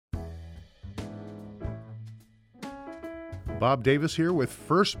Bob Davis here with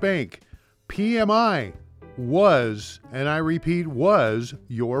First Bank. PMI was, and I repeat, was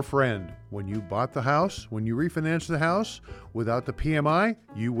your friend. When you bought the house, when you refinanced the house, without the PMI,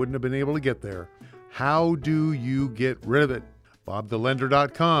 you wouldn't have been able to get there. How do you get rid of it?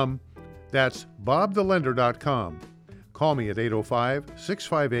 BobTheLender.com. That's BobTheLender.com. Call me at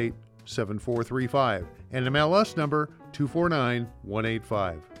 805-658-7435 and MLS number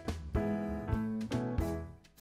 249185.